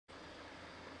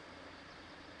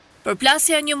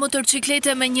Përplasja një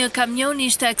motorciklete me një kamion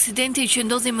ishte aksidenti që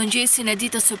ndodhi mëngjesin e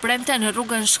ditës së premte në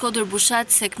rrugën Shkoder Bushat,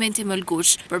 segmenti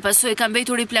Mëlgush. Përpasoj ka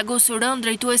mbetur i plagosur rënd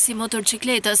drejtuesi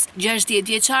motorcikletës, 60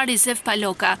 vjeçari Zef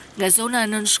Paloka, nga zona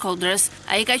e Nën Shkodrës.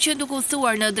 Ai ka qenë duke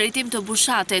udhëtuar në drejtim të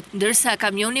Bushatit, ndërsa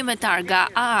kamioni me targa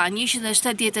AA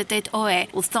 178 OE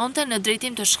udhëtonte në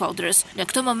drejtim të Shkodrës. Në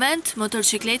këtë moment,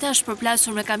 motorcikleta është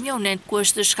përplasur me kamionin, ku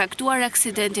është shkaktuar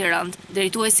aksidenti rënd.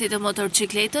 Drejtuesi të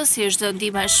motorcikletës i është dhënë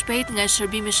ndihmë nga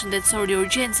shërbimi shëndetësor i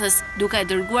urgjencës, duke e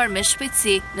dërguar me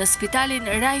shpejtësi në spitalin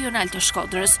rajonal të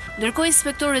Shkodrës. Ndërkohë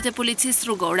inspektorët e policisë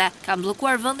rrugore kanë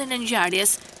bllokuar vendin e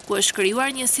ngjarjes, ku është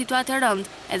krijuar një situatë e rëndë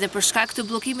edhe për shkak të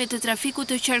bllokimit të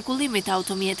trafikut të qarkullimit të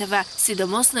automjeteve,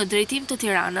 sidomos në drejtim të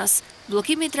Tiranës.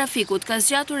 Bllokimi i trafikut ka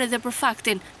zgjatur edhe për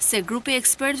faktin se grupi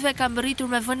ekspertëve ka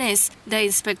mbërritur me vonesë ndaj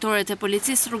inspektorët e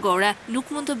policisë rrugore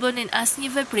nuk mund të bënin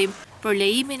asnjë veprim për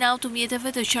lejimin e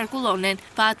automjeteve të qarkullonin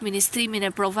pa administrimin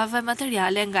e provave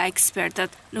materiale nga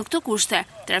ekspertët. Në këto kushte,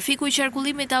 trafiku i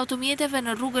qarkullimit të automjeteve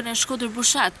në rrugën e Shkoder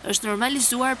Bushat është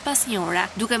normalizuar pas një ore.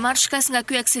 Duke marrë shkas nga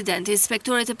ky aksident,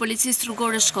 inspektorët e policisë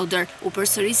rrugore Shkoder u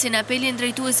përsërisin apelin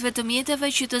drejtuesve të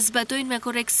mjeteve që të zbatojnë me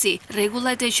korrektësi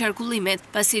rregullat e qarkullimit,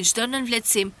 pasi çdo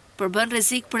nënvletësim përbën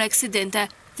rrezik për aksidente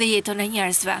dhe jetën e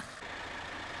njerëzve.